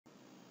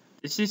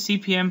This is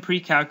CPM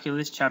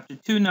Precalculus, Chapter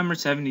 2, number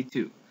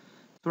 72. So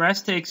we're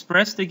asked to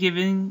express the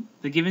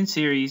given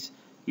series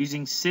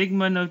using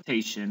sigma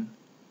notation,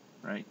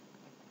 right?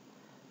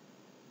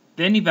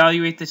 Then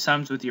evaluate the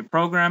sums with your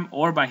program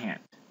or by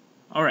hand.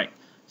 All right,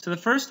 so the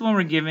first one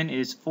we're given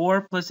is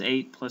 4 plus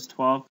 8 plus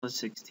 12 plus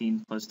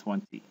 16 plus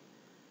 20.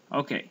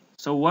 Okay,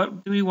 so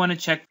what do we want to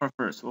check for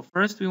first? Well,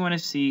 first we want to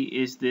see,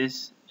 is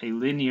this a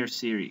linear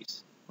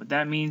series? What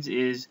that means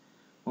is,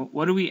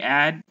 what do we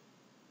add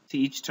to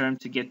each term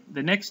to get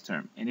the next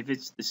term? And if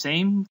it's the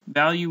same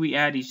value we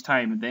add each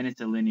time, then it's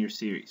a linear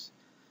series.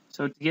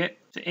 So to get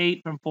to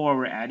 8 from 4,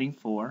 we're adding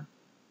 4.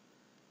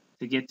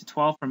 To get to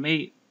 12 from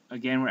 8,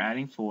 again, we're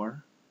adding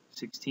 4.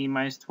 16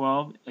 minus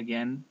 12,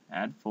 again,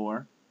 add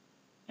 4,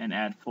 and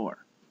add 4.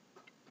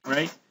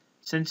 Right?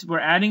 Since we're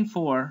adding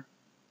 4,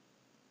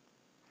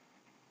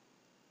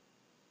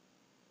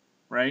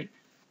 right,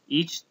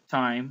 each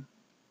time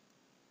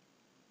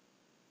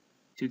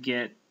to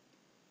get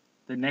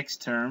the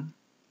next term,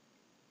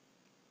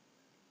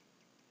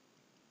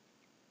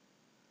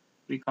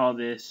 we call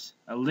this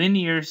a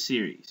linear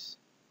series.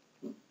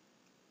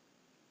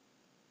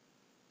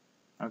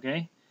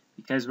 Okay?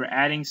 Because we're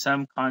adding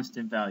some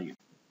constant value.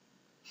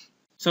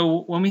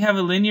 So when we have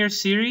a linear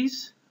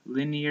series,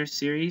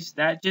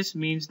 that just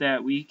means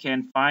that we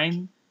can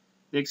find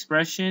the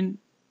expression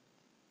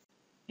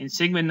in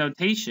sigma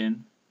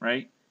notation,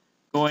 right?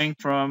 Going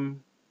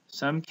from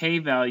some k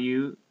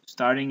value,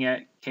 starting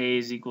at k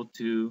is equal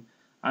to,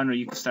 I don't know,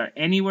 you can start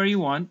anywhere you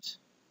want.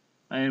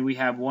 And we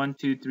have 1,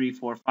 2, 3,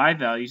 4, 5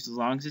 values, as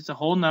long as it's a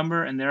whole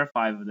number and there are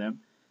 5 of them.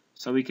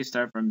 So we could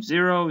start from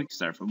 0, we could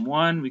start from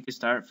 1, we could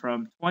start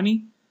from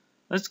 20.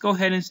 Let's go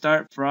ahead and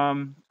start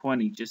from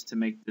 20 just to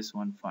make this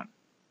one fun.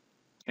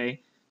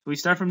 Okay, so we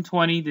start from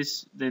 20,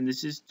 then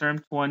this is term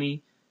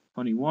 20,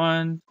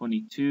 21,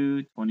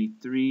 22,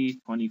 23,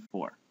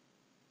 24.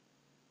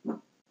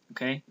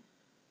 Okay,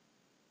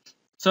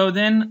 so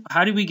then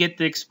how do we get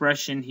the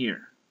expression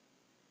here?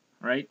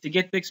 Right, to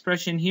get the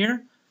expression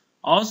here,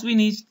 all we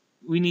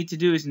need to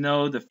do is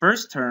know the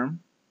first term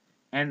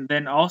and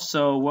then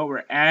also what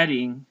we're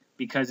adding,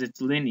 because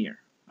it's linear.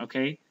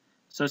 Okay,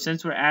 so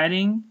since we're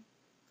adding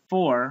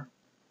 4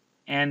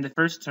 and the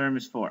first term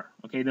is 4,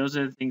 okay, those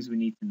are the things we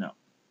need to know.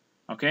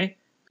 Okay,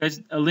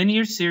 because a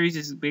linear series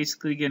is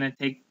basically going to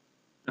take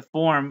the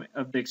form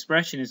of the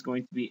expression is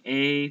going to be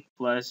a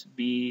plus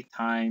b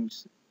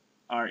times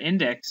our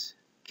index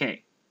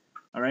k.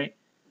 All right,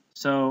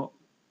 so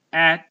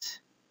at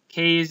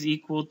k is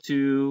equal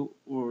to,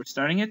 we're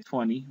starting at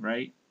 20,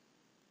 right?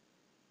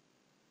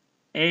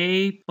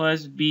 A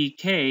plus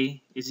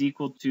bk is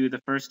equal to the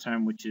first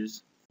term, which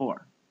is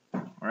 4.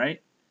 All right.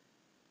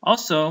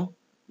 Also,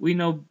 we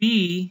know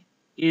b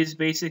is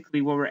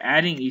basically what we're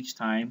adding each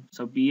time,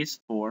 so b is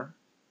 4.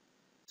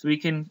 So we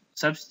can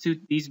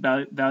substitute these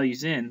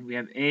values in. We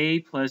have a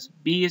plus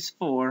b is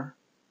 4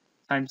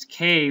 times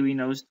k, we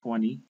know, is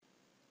 20,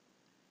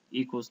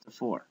 equals to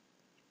 4.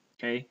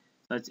 Okay,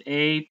 so that's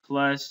a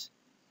plus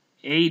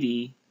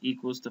 80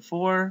 equals to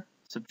 4.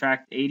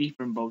 Subtract 80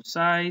 from both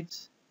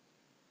sides.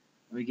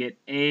 We get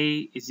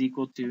a is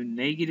equal to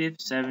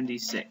negative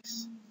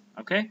 76.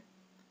 Okay?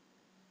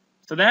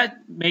 So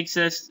that makes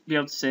us be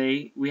able to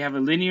say we have a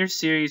linear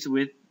series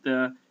with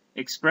the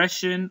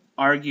expression,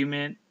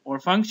 argument, or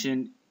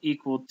function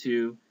equal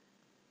to,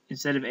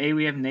 instead of a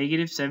we have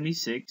negative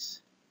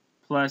 76,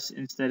 plus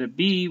instead of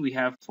b we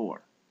have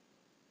 4.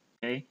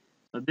 Okay?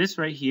 So this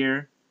right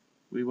here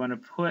we want to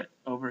put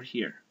over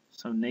here.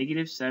 So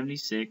negative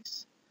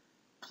 76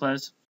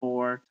 plus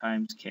 4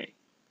 times k.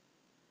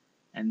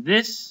 And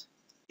this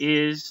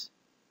is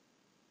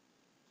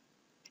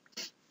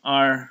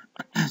our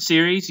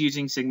series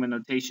using sigma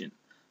notation.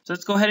 So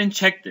let's go ahead and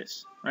check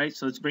this, right?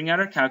 So let's bring out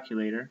our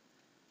calculator.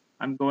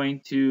 I'm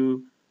going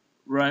to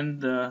run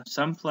the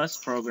sum plus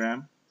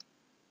program.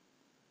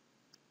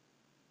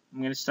 I'm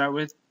going to start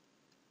with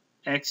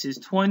x is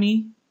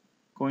 20,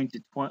 going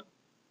to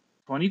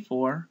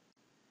 24,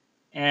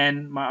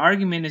 and my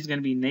argument is going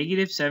to be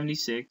negative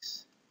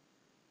 76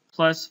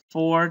 plus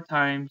 4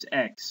 times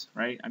x,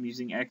 right? I'm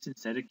using x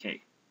instead of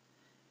k.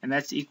 And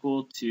that's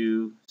equal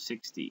to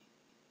 60.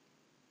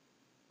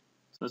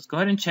 So let's go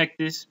ahead and check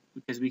this,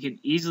 because we can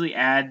easily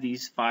add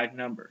these 5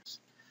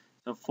 numbers.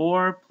 So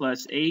 4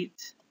 plus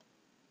 8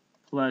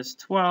 plus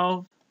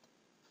 12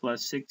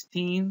 plus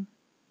 16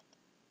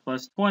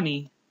 plus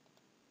 20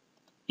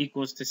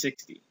 equals to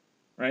 60,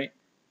 right?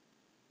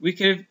 We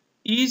could have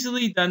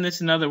easily done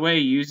this another way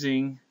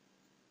using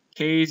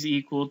k is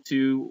equal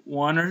to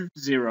 1 or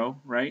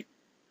 0, right?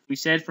 We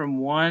said from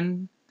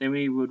 1, then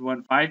we would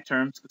want 5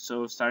 terms,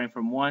 so starting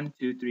from 1,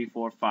 2, 3,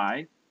 4,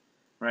 5,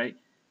 right?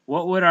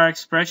 What would our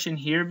expression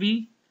here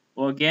be?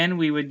 Well, again,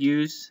 we would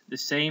use the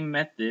same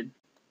method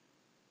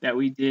that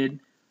we did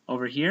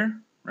over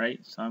here, right?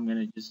 So I'm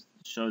going to just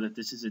show that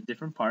this is a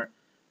different part.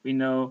 We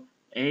know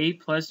a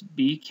plus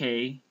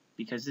bk,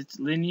 because it's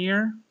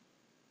linear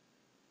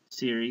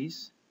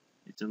series.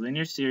 It's a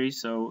linear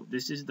series, so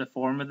this is the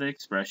form of the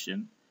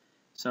expression.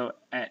 So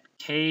at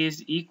k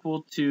is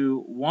equal to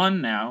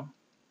 1 now,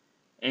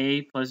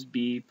 a plus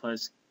bk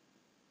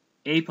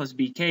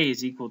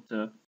is equal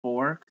to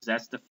 4, because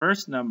that's the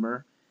first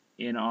number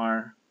in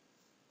our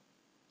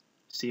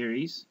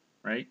series,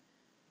 right?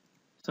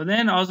 So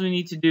then all we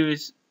need to do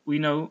is, we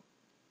know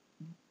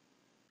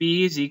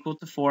b is equal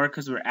to 4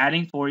 because we're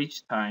adding 4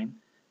 each time.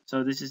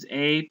 So this is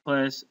a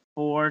plus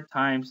 4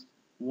 times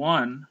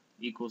 1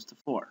 equals to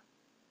 4,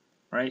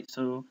 right?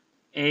 So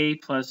a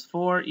plus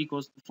 4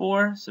 equals to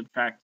 4,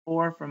 subtract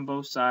 4 from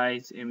both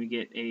sides, and we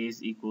get a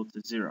is equal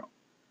to 0.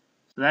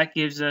 So that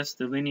gives us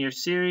the linear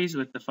series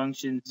with the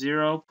function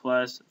 0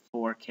 plus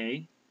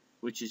 4k,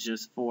 which is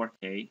just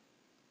 4k.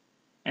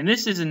 And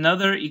this is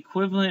another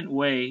equivalent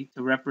way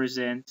to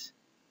represent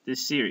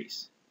this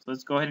series. So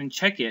let's go ahead and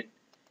check it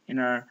in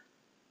our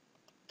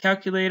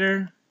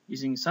calculator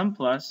using sum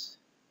plus.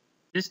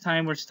 This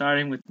time we're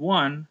starting with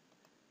 1,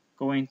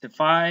 going to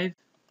 5,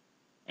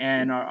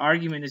 and our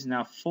argument is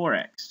now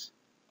 4x.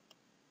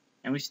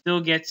 And we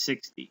still get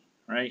 60,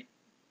 right?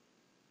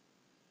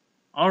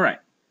 Alright,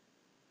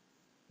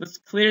 let's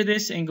clear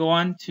this and go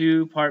on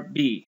to part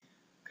B,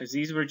 because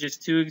these were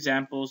just 2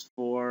 examples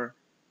for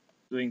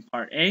doing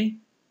part A.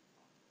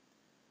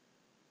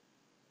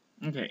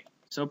 Okay,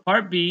 so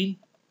part B,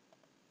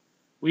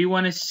 we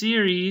want a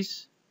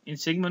series in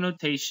sigma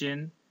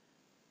notation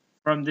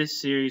from this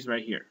series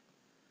right here.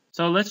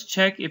 So let's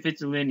check if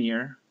it's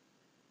linear.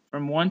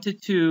 From 1 to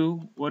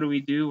 2, what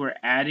do? We're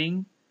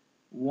adding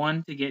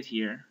 1 to get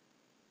here.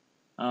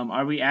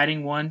 Are we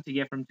adding 1 to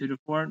get from 2 to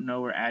 4?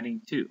 No, we're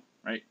adding 2,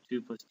 right?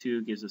 2 plus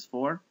 2 gives us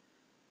 4.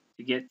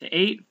 To get to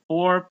 8,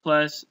 4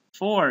 plus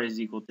 4 is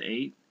equal to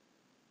 8.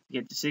 To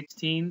get to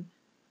 16,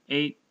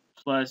 8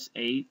 plus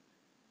 8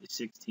 is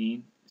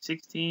 16.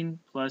 16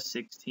 plus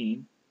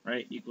 16,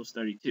 right, equals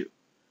 32.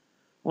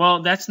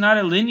 Well, that's not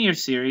a linear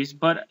series,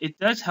 but it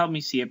does help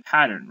me see a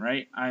pattern,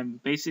 right?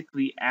 I'm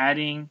basically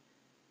adding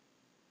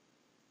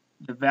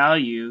the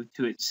value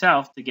to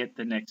itself to get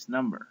the next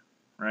number,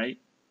 right?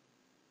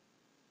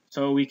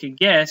 So we can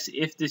guess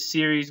if this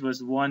series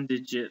was 1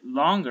 digit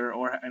longer,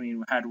 or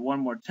had one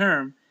more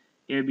term,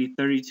 it would be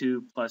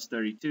 32 plus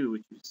 32,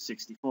 which is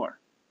 64.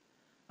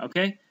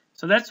 Okay,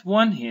 so that's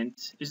one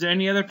hint. Is there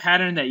any other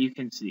pattern that you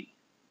can see?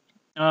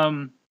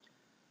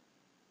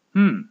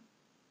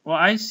 Well,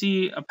 I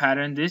see a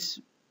pattern.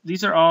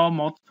 These are all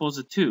multiples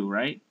of 2,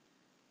 right?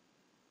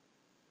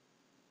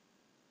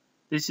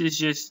 This is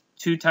just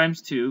 2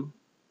 times 2,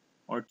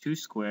 or 2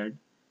 squared.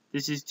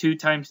 This is 2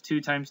 times 2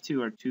 times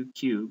 2, or 2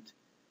 cubed.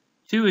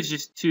 2 is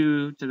just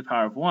 2 to the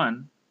power of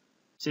 1.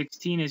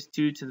 16 is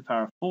 2 to the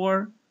power of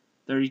 4.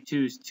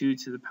 32 is 2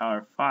 to the power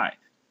of 5.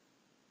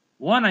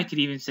 1, I could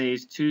even say,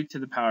 is 2 to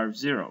the power of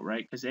 0,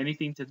 right? Because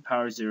anything to the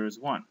power of 0 is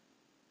 1.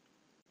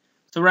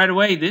 So right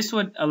away, this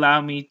would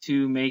allow me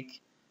to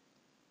make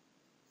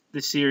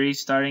the series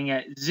starting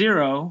at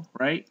 0,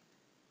 right?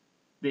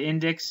 The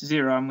index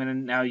 0, I'm going to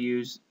now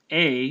use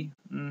A.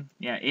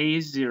 A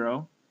is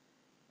 0.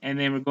 And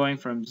then we're going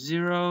from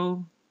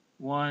 0,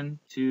 1,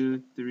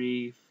 2,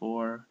 3,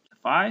 4, to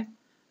 5.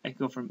 I can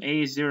go from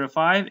A is 0 to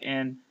 5,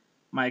 and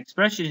my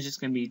expression is just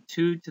going to be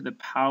 2 to the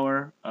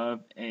power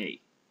of A,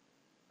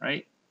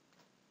 right?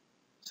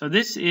 So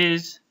this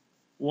is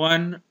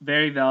one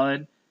very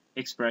valid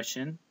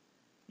expression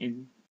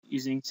in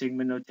using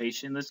sigma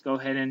notation. Let's go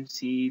ahead and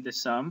see the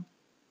sum,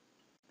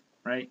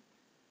 right?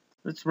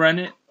 Let's run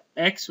it.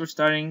 X, we're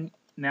starting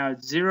now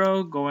at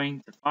 0,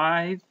 going to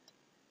 5,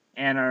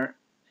 and our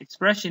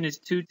expression is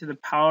 2 to the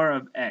power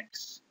of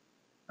x,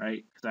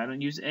 right? Because I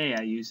don't use a,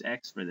 I use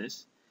x for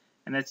this,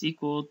 and that's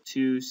equal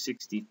to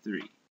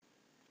 63.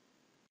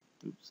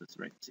 Oops, let's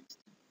write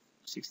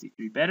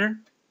 63 better.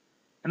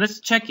 And let's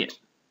check it,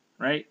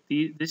 right?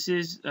 This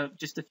is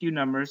just a few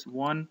numbers.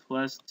 1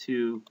 plus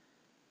 2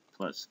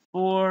 plus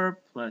 4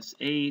 plus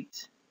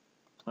 8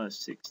 plus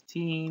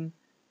 16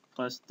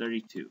 plus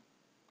 32.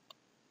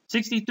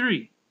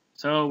 63.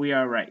 So we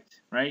are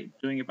right?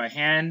 Doing it by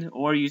hand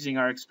or using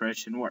our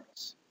expression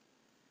works.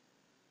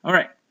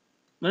 Alright,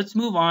 let's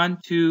move on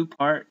to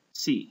part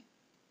C.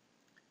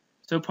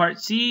 So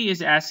part C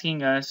is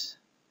asking us,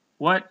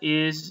 what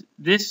is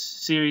this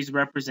series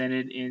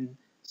represented in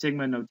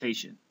sigma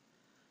notation?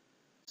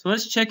 So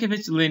let's check if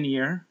it's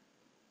linear.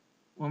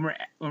 When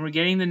we're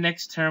getting the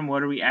next term,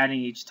 what are we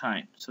adding each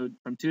time? So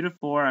from 2 to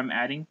 4, I'm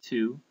adding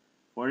 2.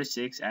 4 to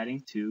 6,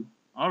 adding 2.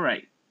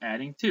 Alright,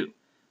 adding 2.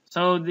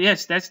 So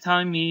yes, that's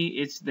telling me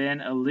it's then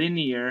a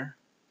linear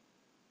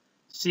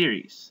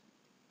series,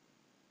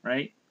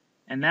 right?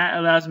 And that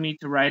allows me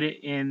to write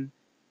it in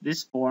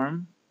this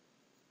form.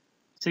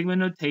 Sigma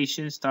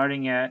notation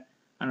starting at,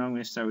 I'm going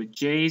to start with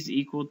j is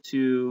equal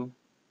to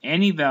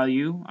any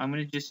value. I'm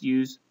going to just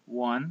use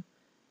 1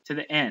 to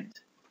the end.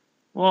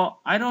 Well,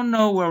 I don't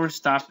know where we're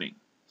stopping.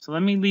 So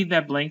let me leave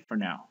that blank for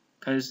now,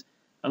 because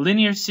a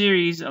linear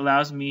series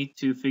allows me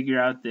to figure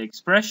out the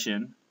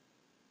expression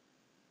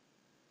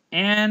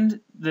and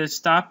the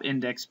stop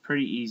index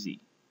pretty easy.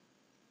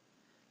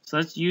 So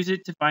let's use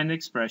it to find the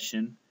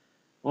expression.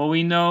 Well,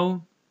 we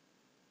know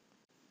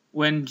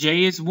when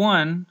j is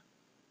 1,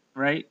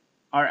 right,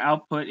 our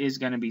output is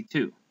going to be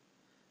 2.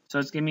 So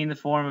it's going to be in the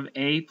form of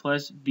A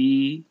plus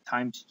B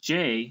times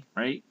J,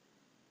 right?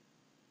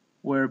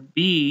 Where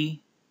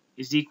B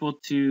is equal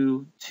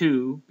to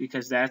 2,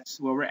 because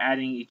that's what we're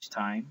adding each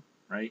time,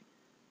 right?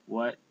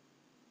 What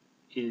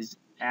is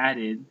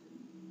added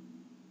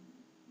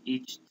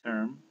each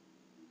term,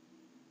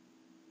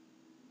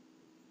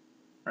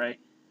 right?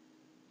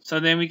 So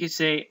then we could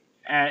say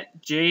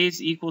at J is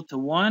equal to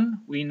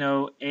 1, we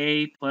know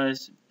A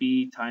plus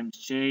B times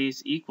J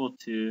is equal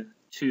to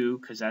 2,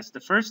 because that's the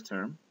first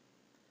term.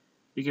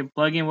 We can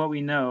plug in what we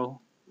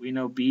know. We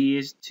know B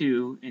is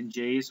 2 and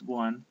J is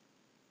 1.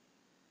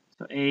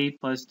 So A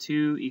plus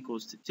 2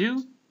 equals to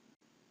 2.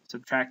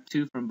 Subtract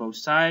 2 from both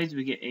sides,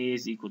 we get A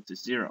is equal to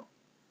 0.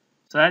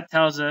 So that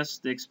tells us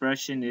the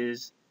expression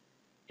is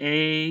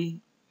A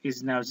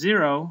is now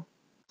 0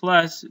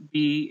 plus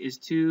B is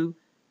 2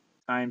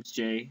 times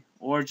J,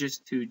 or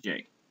just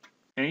 2J.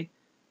 Okay?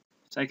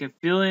 So I can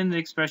fill in the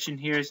expression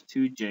here as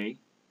 2J,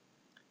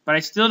 but I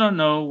still don't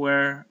know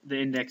where the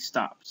index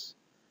stops.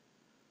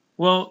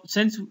 Well,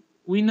 since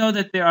we know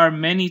that there are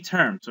many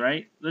terms,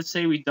 right? Let's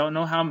say we don't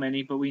know how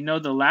many, but we know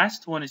the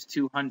last one is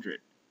 200.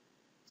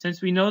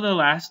 Since we know the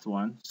last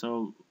one,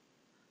 so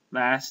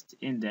last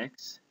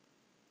index,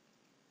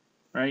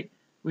 right?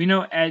 We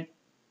know at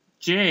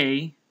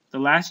J, the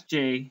last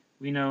J,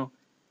 we know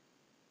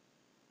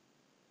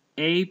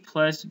A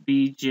plus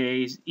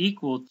BJ is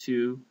equal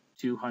to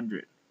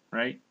 200,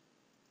 right?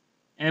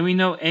 And we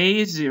know A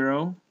is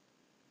 0,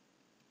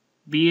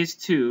 B is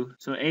 2,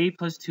 so A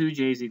plus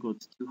 2J is equal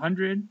to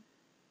 200.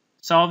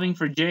 Solving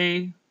for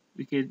J,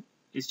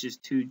 it's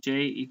just 2J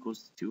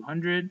equals to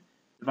 200.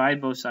 Divide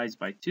both sides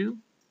by 2,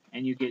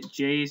 and you get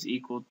J is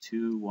equal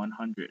to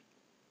 100.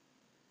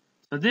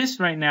 So this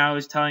right now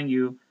is telling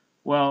you,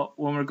 well,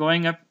 when we're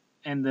going up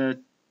and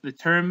the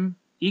term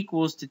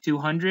equals to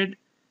 200,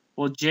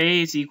 well,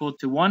 J is equal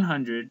to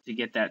 100 to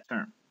get that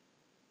term.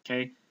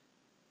 Okay?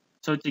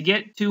 So to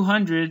get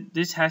 200,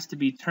 this has to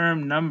be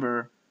term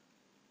number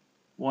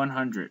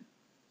 100.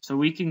 So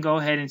we can go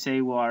ahead and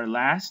say, well, our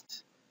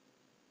last,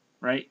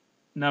 right,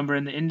 number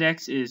in the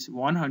index is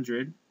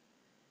 100.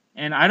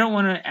 And I don't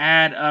want to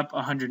add up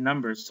 100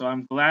 numbers, so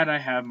I'm glad I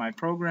have my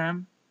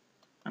program.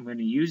 I'm going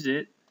to use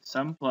it,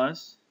 sum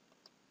plus.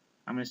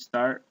 I'm going to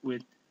start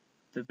with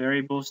the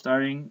variable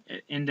starting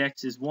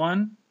index is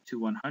 1 to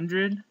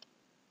 100.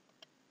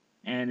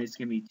 And it's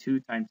going to be 2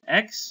 times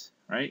x,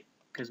 right?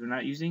 Because we're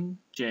not using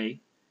j.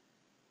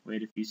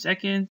 Wait a few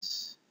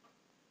seconds.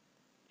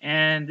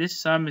 And this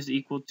sum is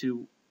equal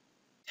to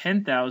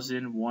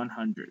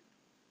 10,100.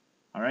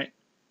 All right?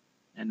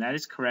 And that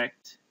is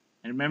correct.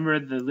 And remember,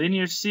 the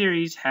linear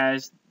series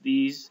has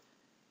these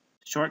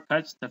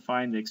shortcuts to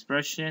find the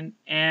expression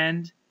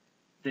and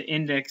the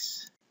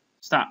index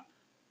stop.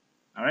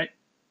 All right?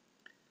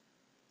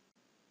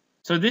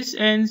 So this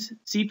ends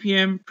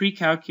CPM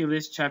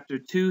Precalculus Chapter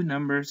 2,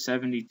 number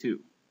 72.